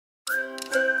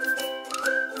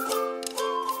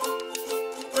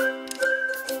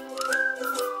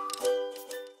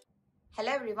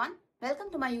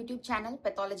Welcome to my YouTube channel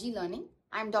Pathology Learning.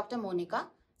 I am Dr. Monica.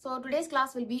 So today's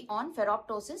class will be on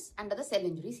ferroptosis under the cell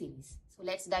injury series. So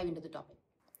let's dive into the topic.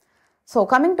 So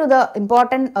coming to the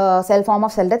important cell form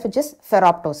of cell death, which is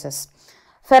ferroptosis.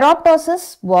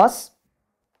 Ferroptosis was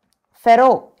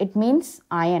ferro, it means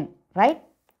iron, right?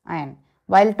 Iron.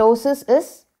 While tosis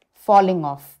is falling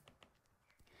off.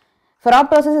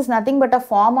 Ferroptosis is nothing but a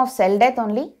form of cell death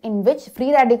only in which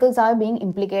free radicals are being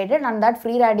implicated, and that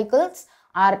free radicals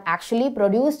are actually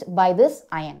produced by this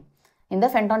iron in the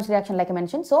Fenton's reaction, like I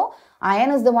mentioned. So iron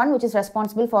is the one which is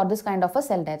responsible for this kind of a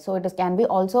cell death. So it can be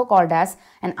also called as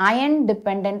an iron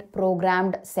dependent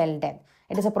programmed cell death.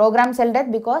 It is a programmed cell death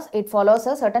because it follows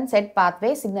a certain set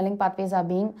pathway, signaling pathways are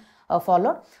being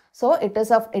followed. So it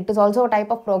is also a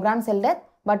type of programmed cell death,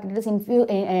 but it is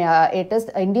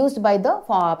induced by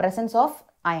the presence of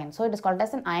iron. So it is called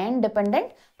as an iron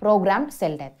dependent programmed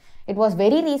cell death. It was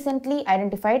very recently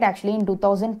identified actually in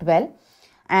 2012,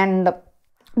 and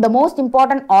the most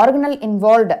important organelle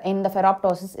involved in the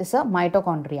ferroptosis is a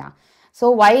mitochondria.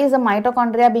 So why is the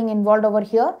mitochondria being involved over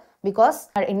here? Because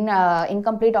in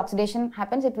incomplete oxidation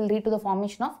happens, it will lead to the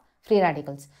formation of free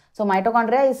radicals. So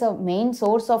mitochondria is a main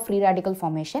source of free radical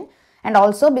formation, and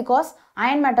also because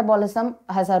iron metabolism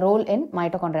has a role in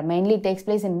mitochondria. Mainly it takes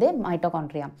place in the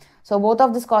mitochondria. So both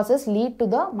of these causes lead to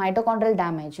the mitochondrial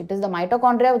damage. It is the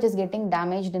mitochondria which is getting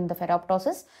damaged in the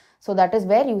ferroptosis. So that is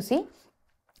where you see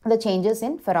the changes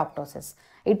in ferroptosis.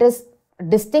 It is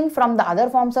distinct from the other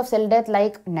forms of cell death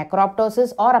like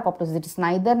necroptosis or apoptosis. It is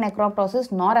neither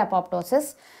necroptosis nor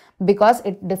apoptosis because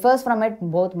it differs from it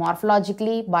both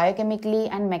morphologically, biochemically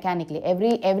and mechanically.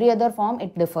 Every other form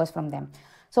it differs from them.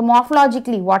 So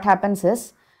morphologically what happens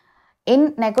is,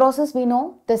 in necrosis we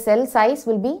know the cell size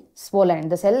will be swollen.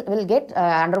 The cell will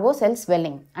undergo cell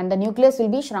swelling and the nucleus will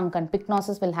be shrunken,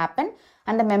 pycnosis will happen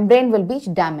and the membrane will be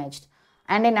damaged.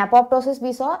 And in apoptosis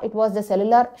we saw it was the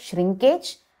cellular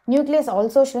shrinkage. Nucleus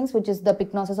also shrinks, which is the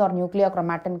pycnosis or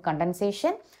nucleochromatin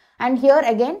condensation. And here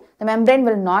again the membrane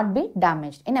will not be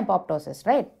damaged in apoptosis,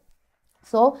 right?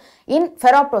 So in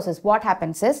ferroptosis what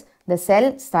happens is the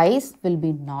cell size will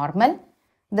be normal.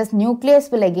 This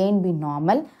nucleus will again be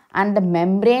normal and the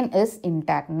membrane is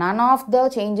intact. None of the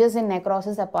changes in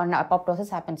necrosis upon apoptosis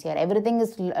happens here. Everything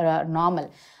is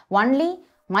normal. Only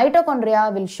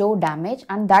mitochondria will show damage,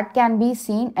 and that can be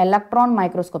seen electron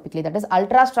microscopically. That is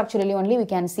ultrastructurally only we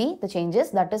can see the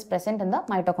changes that is present in the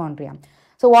mitochondria.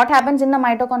 So what happens in the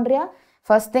mitochondria?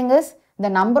 First thing is the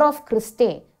number of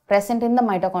cristae present in the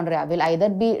mitochondria will either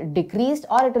be decreased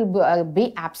or it will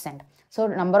be absent. So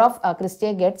number of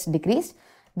cristae gets decreased.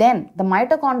 Then the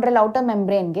mitochondrial outer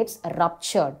membrane gets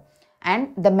ruptured,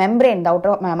 and the membrane, the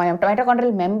outer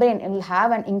mitochondrial membrane, will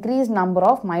have an increased number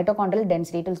of mitochondrial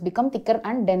density. It will become thicker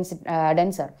and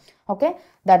denser. Okay,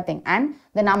 that thing. And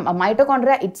the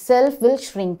mitochondria itself will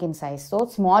shrink in size. So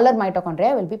smaller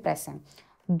mitochondria will be present.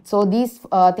 So these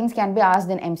things can be asked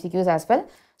in MCQs as well.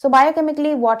 So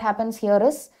biochemically what happens here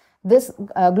is this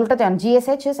glutathione,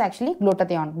 GSH is actually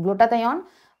glutathione. Glutathione,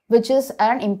 which is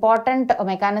an important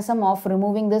mechanism of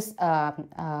removing this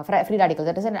free radicals.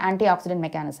 That is an antioxidant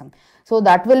mechanism. So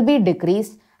that will be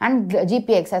decreased, and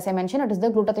GPX, as I mentioned, it is the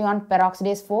glutathione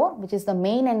peroxidase 4, which is the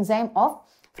main enzyme of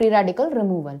free radical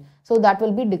removal. So that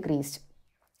will be decreased.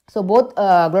 So both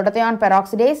glutathione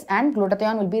peroxidase and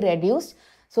glutathione will be reduced.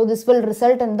 So this will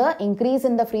result in the increase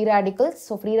in the free radicals.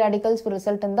 So free radicals will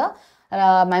result in the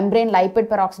membrane lipid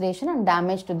peroxidation and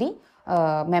damage to the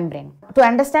membrane. To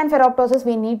understand ferroptosis,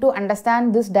 we need to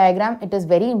understand this diagram. It is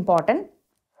very important.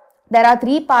 There are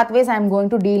three pathways I am going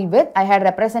to deal with. I had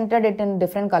represented it in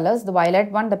different colors, the violet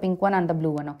one, the pink one and the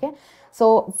blue one. Okay.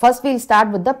 So first we will start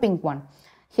with the pink one.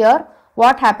 Here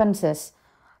what happens is,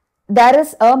 there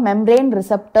is a membrane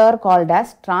receptor called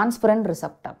as transferrin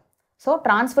receptor. So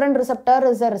transferrin receptor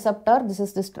is a receptor. This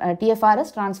TFR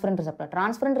is transferrin receptor.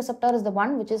 Transferrin receptor is the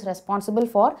one which is responsible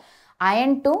for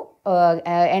iron to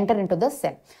enter into the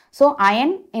cell. So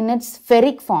iron in its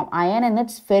ferric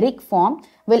form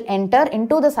will enter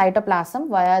into the cytoplasm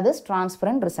via this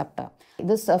transferrin receptor.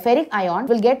 This ferric ion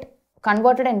will get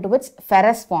converted into its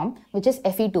ferrous form, which is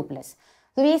Fe2+.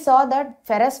 So we saw that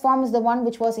ferrous form is the one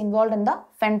which was involved in the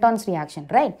Fenton's reaction,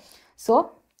 right?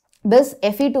 So this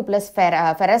Fe2+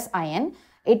 ferrous ion,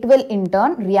 it will in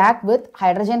turn react with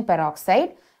hydrogen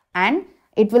peroxide and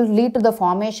it will lead to the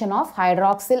formation of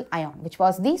hydroxyl ion, which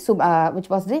was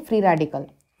the free radical,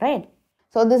 right?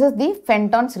 So this is the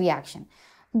Fenton's reaction.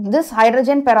 This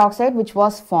hydrogen peroxide which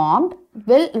was formed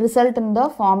will result in the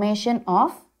formation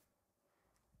of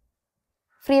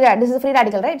this is a free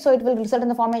radical, right? So it will result in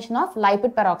the formation of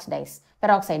lipid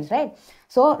peroxides, right?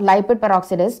 So lipid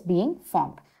peroxide is being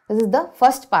formed. This is the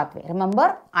first pathway.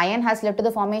 Remember, iron has led to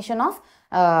the formation of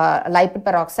lipid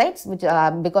peroxides which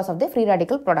because of the free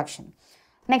radical production.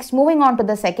 Next, moving on to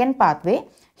the second pathway.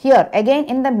 Here again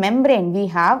in the membrane we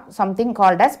have something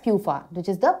called as PUFA, which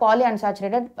is the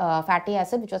polyunsaturated fatty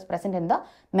acid which was present in the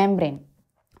membrane.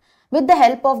 With the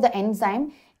help of the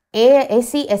enzyme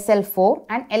ACSL4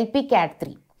 and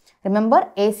LPCAT3. Remember,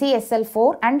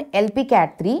 ACSL4 and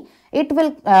LPCAT3, it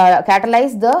will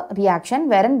catalyze the reaction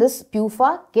wherein this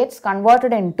PUFA gets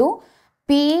converted into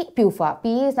PE-PUFA.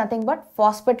 PE is nothing but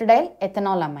phosphatidyl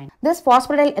ethanolamine. This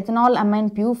phosphatidyl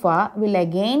ethanolamine PUFA will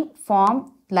again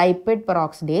form lipid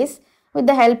peroxidase with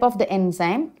the help of the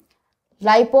enzyme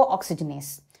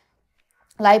lipooxygenase.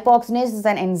 Lipooxygenase is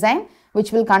an enzyme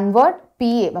which will convert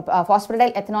PE,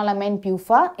 phosphatidyl ethanolamine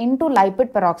PUFA, into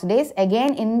lipid peroxidase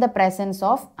again in the presence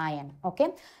of iron. Okay,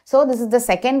 so this is the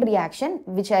second reaction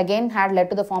which again had led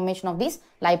to the formation of these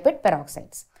lipid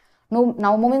peroxides.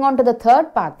 Now moving on to the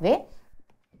third pathway,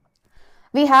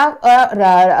 we have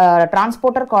a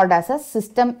transporter called as a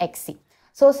system XC.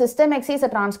 So system XC is a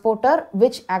transporter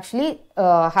which actually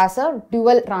has a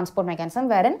dual transport mechanism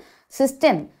wherein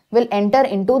cysteine will enter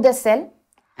into the cell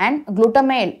and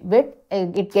glutamate with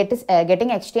getting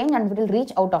exchanged and it will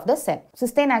reach out of the cell.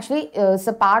 Cysteine actually is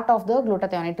a part of the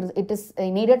glutathione. It is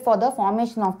needed for the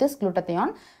formation of this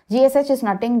glutathione. GSH is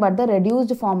nothing but the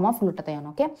reduced form of glutathione.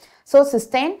 Okay, so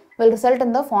cysteine will result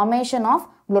in the formation of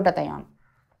glutathione.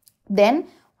 Then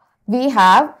we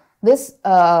have this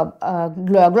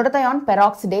glutathione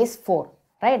peroxidase 4,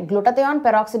 right? Glutathione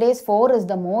peroxidase 4 is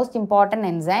the most important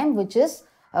enzyme which is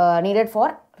needed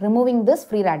for removing this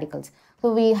free radicals.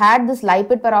 So we had this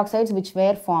lipid peroxides which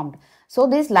were formed. So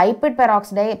these lipid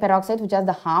peroxides which are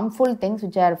the harmful things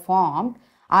which are formed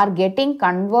are getting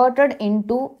converted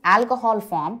into alcohol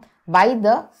form by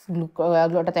the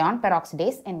glutathione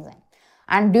peroxidase enzyme.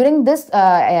 And during this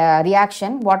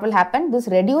reaction, what will happen? This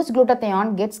reduced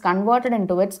glutathione gets converted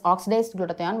into its oxidized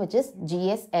glutathione, which is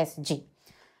GSSG.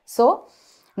 So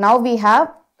now we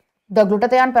have the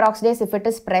glutathione peroxidase. If it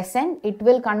is present, it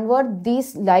will convert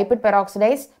these lipid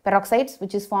peroxides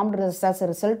which is formed as a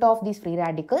result of these free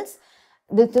radicals.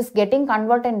 This is getting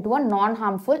converted into a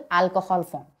non-harmful alcohol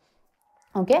form.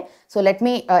 Okay, so let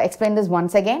me explain this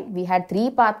once again. We had three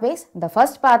pathways. The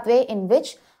first pathway in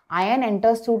which iron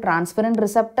enters through transferrin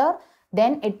receptor,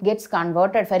 then it gets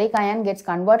converted, ferric ion gets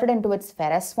converted into its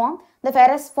ferrous form. The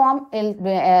ferrous form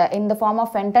in the form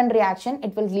of Fenton reaction,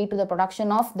 it will lead to the production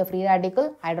of the free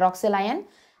radical hydroxyl ion.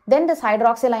 Then this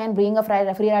hydroxyl ion being a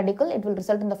free radical, it will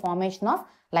result in the formation of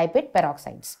lipid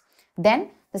peroxides.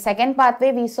 Then the second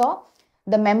pathway we saw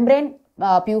the membrane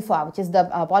PUFA, which is the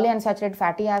polyunsaturated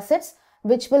fatty acids,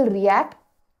 which will react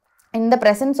in the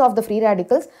presence of the free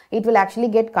radicals. It will actually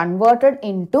get converted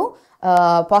into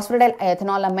phosphatidyl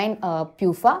ethanolamine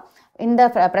PUFA in the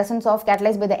presence of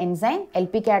catalyzed by the enzyme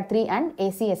LPCAT3 and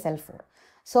ACSL4.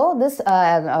 So this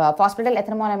phosphatidyl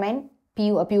ethanolamine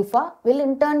PUFA will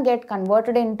in turn get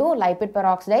converted into lipid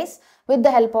peroxidase with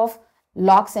the help of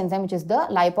LOX enzyme, which is the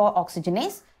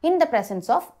lipooxygenase, in the presence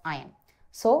of iron.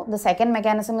 So the second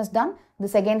mechanism is done.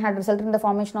 This again had resulted in the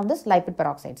formation of this lipid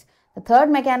peroxides. The third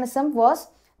mechanism was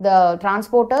the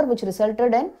transporter which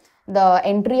resulted in the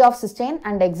entry of cysteine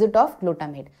and exit of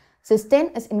glutamate.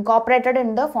 Cysteine is incorporated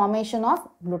in the formation of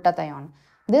glutathione.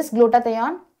 This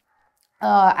glutathione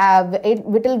it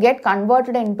will get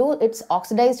converted into its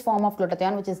oxidized form of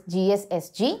glutathione, which is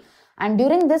GSSG, and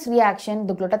during this reaction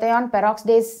the glutathione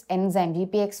peroxidase enzyme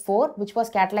GPX4, which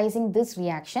was catalyzing this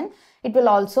reaction, it will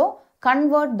also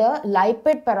convert the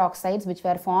lipid peroxides which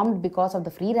were formed because of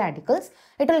the free radicals.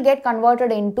 It will get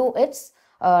converted into its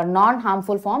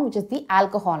non-harmful form, which is the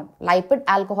alcohol. Lipid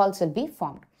alcohols will be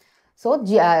formed. So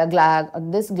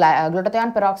this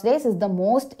glutathione peroxidase is the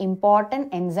most important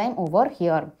enzyme over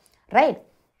here, right?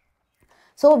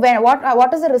 So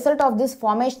what is the result of this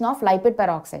formation of lipid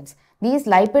peroxides? These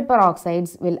lipid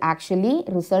peroxides will actually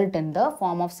result in the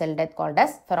form of cell death called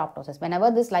as ferroptosis. Whenever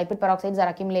these lipid peroxides are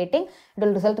accumulating, it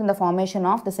will result in the formation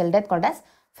of the cell death called as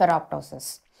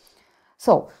ferroptosis.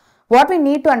 So what we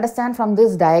need to understand from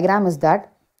this diagram is that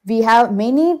we have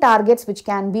many targets which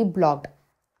can be blocked.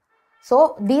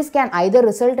 So these can either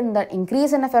result in the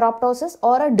increase in a ferroptosis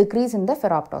or a decrease in the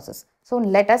ferroptosis. So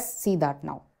let us see that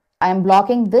now. I am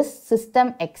blocking this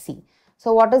system XC.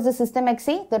 So what is the system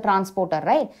XC? The transporter,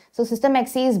 right? So system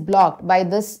XC is blocked by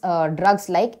this drugs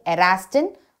like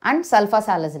erastin and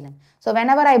sulfasalazine. So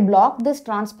whenever I block this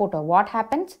transporter, what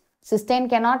happens? Cysteine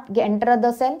cannot enter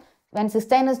the cell. When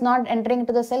cysteine is not entering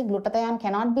into the cell, glutathione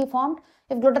cannot be formed.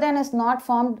 If glutathione is not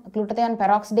formed, glutathione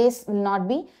peroxidase will not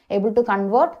be able to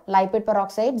convert lipid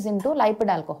peroxides into lipid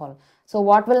alcohol. So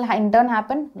what will in turn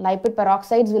happen? Lipid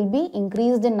peroxides will be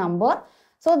increased in number.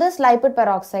 So this lipid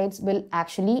peroxides will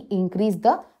actually increase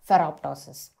the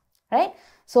ferroptosis, right?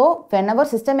 So whenever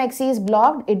system Xe is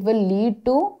blocked, it will lead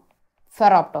to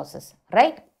ferroptosis,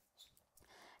 right?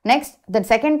 Next, the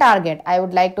second target I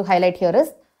would like to highlight here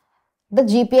is the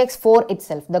GPX4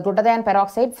 itself, the glutathione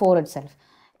peroxide 4 itself.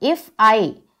 If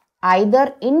I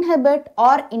either inhibit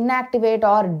or inactivate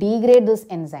or degrade this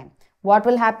enzyme, what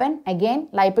will happen? Again,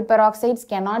 lipid peroxides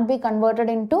cannot be converted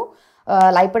into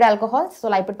lipid alcohols. So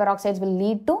lipid peroxides will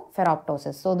lead to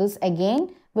ferroptosis. So this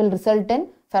again will result in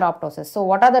ferroptosis. So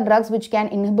what are the drugs which can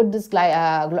inhibit this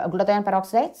glutathione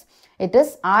peroxides? It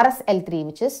is RSL3,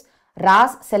 which is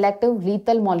RAS selective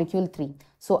lethal molecule 3.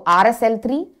 So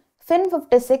RSL3,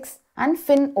 Fin56 and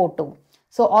FinO2.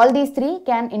 So all these three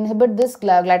can inhibit this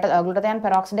glutathione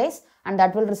peroxidase, and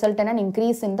that will result in an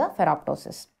increase in the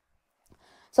ferroptosis.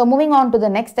 So moving on to the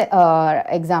next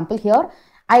example here,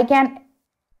 I can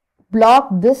block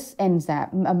this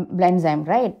enzyme,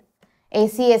 right?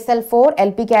 ACSL4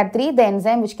 LPCAT3, the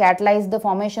enzyme which catalyzes the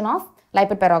formation of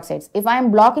lipid peroxides. If I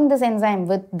am blocking this enzyme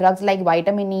with drugs like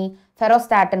vitamin E,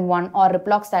 ferrostatin 1 or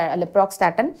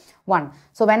liproxstatin 1.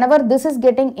 So whenever this is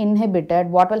getting inhibited,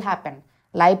 what will happen?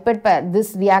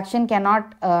 This reaction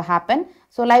cannot happen.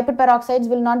 So lipid peroxides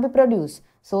will not be produced.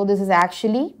 So this is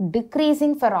actually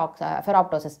decreasing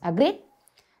ferroptosis. Agreed?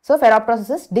 So ferroptosis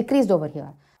is decreased over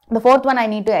here. The fourth one I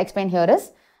need to explain here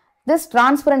is this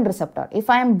transferrin receptor.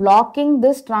 If I am blocking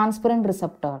this transferrin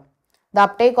receptor, the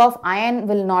uptake of iron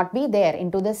will not be there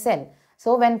into the cell.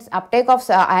 So when uptake of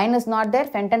iron is not there,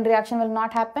 Fenton reaction will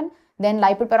not happen, then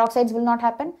lipid peroxides will not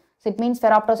happen. So it means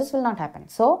ferroptosis will not happen.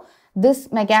 So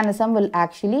this mechanism will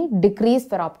actually decrease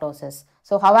ferroptosis.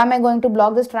 So how am I going to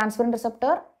block this transferrin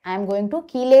receptor? I am going to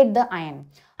chelate the iron.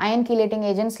 Iron chelating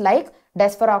agents like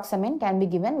desferoxamine can be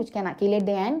given, which can chelate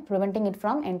the iron, preventing it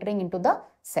from entering into the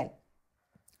cell,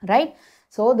 right?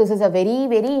 So this is a very,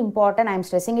 very important, I am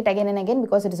stressing it again and again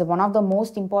because it is one of the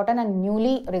most important and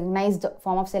newly recognized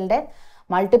form of cell death.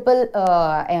 Multiple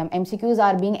MCQs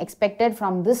are being expected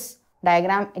from this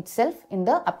diagram itself in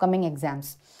the upcoming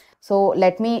exams. So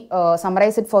let me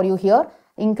summarize it for you here.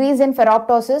 Increase in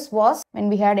ferroptosis was when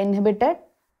we had inhibited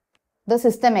the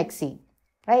system Xe,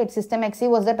 right? System Xe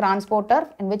was the transporter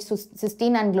in which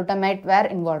cysteine and glutamate were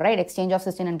involved, right? Exchange of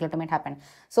cysteine and glutamate happened.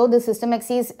 So the system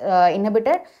Xe is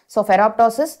inhibited, so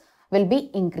ferroptosis will be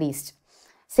increased.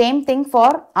 Same thing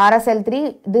for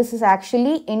RSL3, this is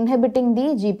actually inhibiting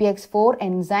the GPX4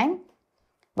 enzyme,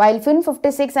 while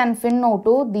Fin56 and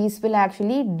FinO2, these will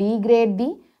actually degrade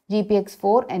the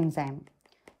GPX4 enzyme.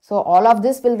 So all of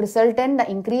this will result in the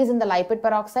increase in the lipid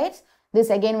peroxides. This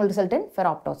again will result in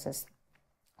ferroptosis.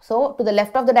 So to the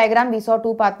left of the diagram, we saw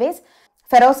two pathways,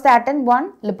 ferrostatin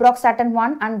 1, liproxstatin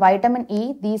 1 and vitamin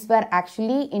E. These were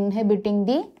actually inhibiting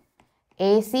the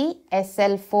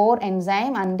ACSL4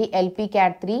 enzyme and the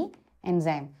LPCAT3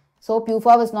 enzyme. So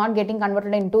PUFA was not getting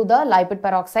converted into the lipid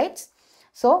peroxides.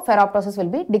 So ferroptosis will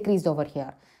be decreased over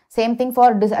here. Same thing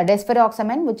for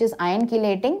desferoxamine, which is iron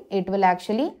chelating. It will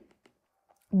actually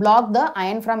block the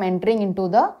iron from entering into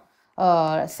the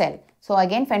cell. So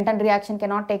again, Fenton reaction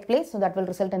cannot take place. So that will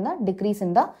result in the decrease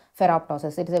in the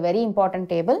ferroptosis. It is a very important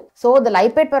table. So the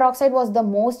lipid peroxide was the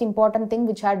most important thing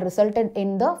which had resulted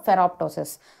in the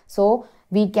ferroptosis. So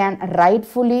we can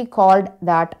rightfully call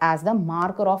that as the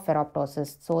marker of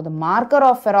ferroptosis. So the marker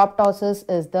of ferroptosis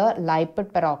is the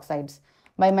lipid peroxides.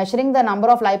 By measuring the number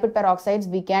of lipid peroxides,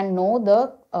 we can know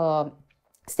the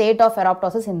state of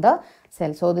ferroptosis in the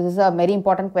cell. So this is a very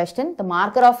important question. The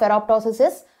marker of ferroptosis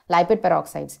is lipid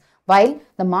peroxides, while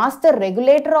the master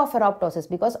regulator of ferroptosis,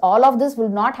 because all of this will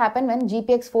not happen when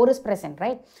GPX4 is present,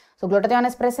 right? So glutathione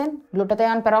is present,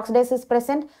 glutathione peroxidase is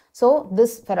present. So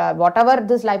this whatever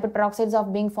this lipid peroxides are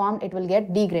being formed, it will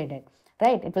get degraded,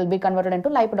 right? It will be converted into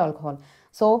lipid alcohol.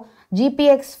 So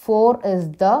GPX4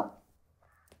 is the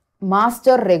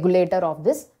master regulator of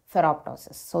this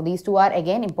ferroptosis. So these two are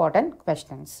again important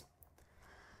questions.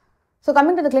 So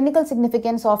coming to the clinical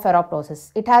significance of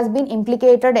ferroptosis, it has been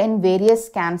implicated in various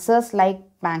cancers like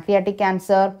pancreatic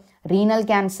cancer, renal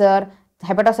cancer,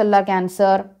 hepatocellular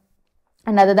cancer,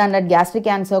 and other than that gastric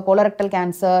cancer, colorectal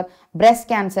cancer, breast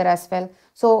cancer as well,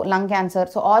 so lung cancer.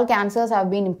 So all cancers have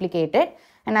been implicated.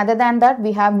 And other than that,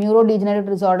 we have neurodegenerative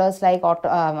disorders like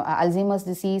Alzheimer's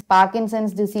disease,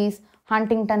 Parkinson's disease,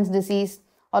 Huntington's disease,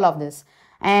 all of this.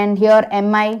 And here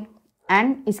MI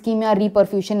and ischemia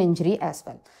reperfusion injury as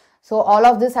well. So all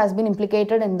of this has been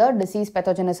implicated in the disease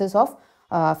pathogenesis of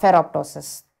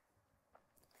ferroptosis.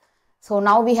 So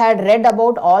now we had read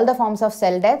about all the forms of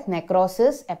cell death,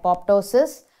 necrosis,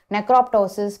 apoptosis,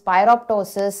 necroptosis,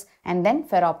 pyroptosis, and then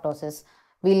ferroptosis.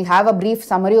 We'll have a brief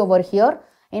summary over here.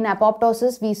 In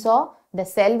apoptosis, we saw the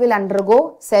cell will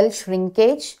undergo cell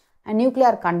shrinkage and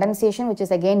nuclear condensation, which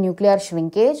is again nuclear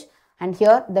shrinkage, and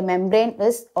here the membrane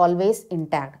is always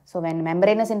intact. So when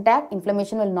membrane is intact,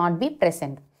 inflammation will not be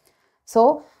present.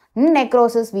 So in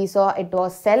necrosis, we saw it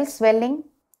was cell swelling,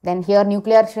 then here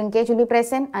nuclear shrinkage will be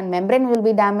present and membrane will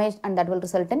be damaged, and that will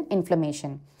result in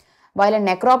inflammation. While in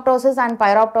necroptosis and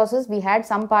pyroptosis, we had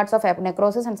some parts of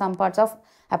necrosis and some parts of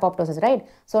apoptosis, right?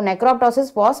 So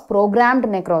necroptosis was programmed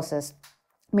necrosis,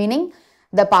 meaning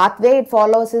the pathway it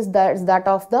follows is that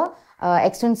of the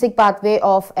extrinsic pathway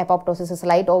of apoptosis, a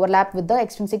slight overlap with the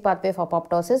extrinsic pathway of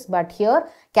apoptosis, but here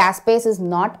caspase is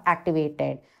not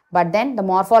activated. But then the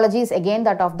morphology is again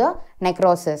that of the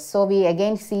necrosis. So we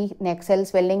again see cell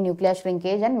swelling, nuclear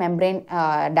shrinkage, and membrane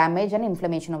damage and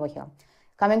inflammation over here.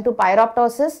 Coming to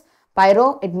pyroptosis,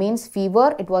 pyro, it means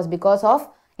fever. It was because of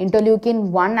interleukin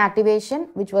 1 activation,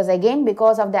 which was again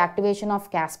because of the activation of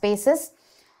caspases.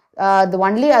 The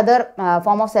only other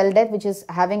form of cell death which is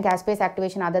having caspase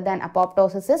activation other than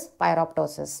apoptosis is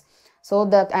pyroptosis. So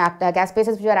the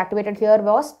caspases which were activated here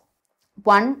was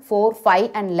 1, 4,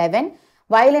 5 and 11.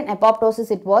 While in apoptosis,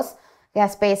 it was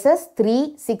caspases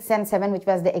 3, 6 and 7 which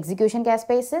was the execution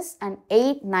caspases, and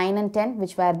 8, 9 and 10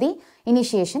 which were the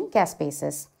initiation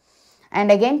caspases.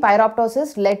 And again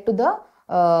pyroptosis led to the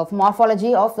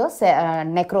morphology of the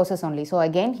necrosis only. So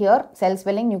again here cell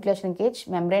swelling, nuclear shrinkage,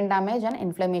 membrane damage and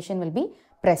inflammation will be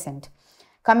present.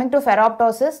 Coming to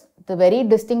ferroptosis, the very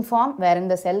distinct form wherein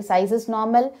the cell size is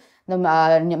normal, the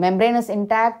membrane is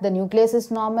intact, the nucleus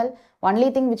is normal.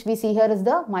 Only thing which we see here is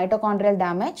the mitochondrial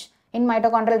damage. In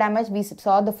mitochondrial damage, we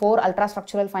saw the 4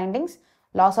 ultrastructural findings: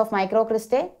 loss of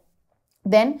microcrystae,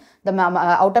 then the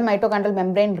outer mitochondrial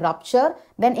membrane rupture,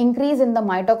 then increase in the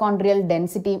mitochondrial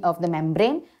density of the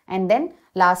membrane, and then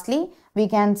lastly we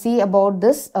can see about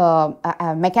this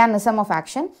mechanism of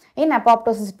action. In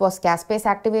apoptosis, it was caspase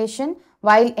activation,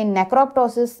 while in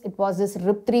necroptosis, it was this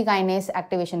RIP3 kinase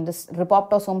activation, this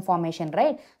ripoptosome formation,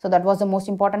 right? So that was the most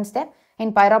important step.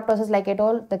 In pyroptosis, like I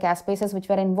told, the caspases which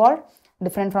were involved,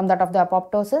 different from that of the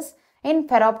apoptosis. In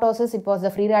ferroptosis, it was the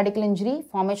free radical injury,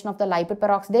 formation of the lipid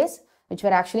peroxidase, which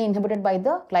were actually inhibited by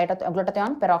the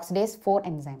glutathione peroxidase 4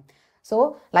 enzyme.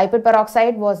 So lipid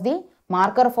peroxide was the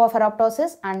marker for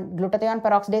ferroptosis, and glutathione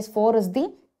peroxidase 4 is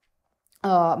the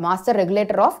master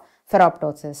regulator of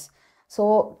ferroptosis.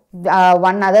 So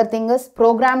one other thing is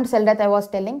programmed cell death. I was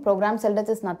telling, programmed cell death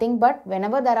is nothing but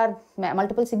whenever there are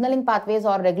multiple signaling pathways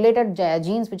or regulated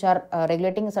genes which are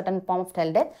regulating a certain form of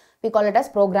cell death, we call it as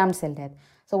programmed cell death.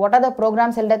 So what are the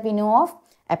programmed cell death we know of?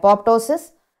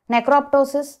 Apoptosis,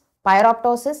 necroptosis,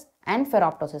 pyroptosis and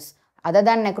ferroptosis. Other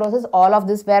than necrosis, all of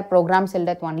these were programmed cell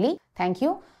death only. Thank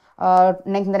you.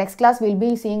 In the next class, we will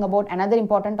be seeing about another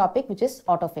important topic, which is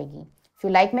autophagy. If you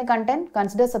like my content,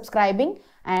 consider subscribing,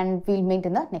 and we will meet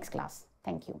in the next class.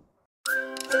 Thank you.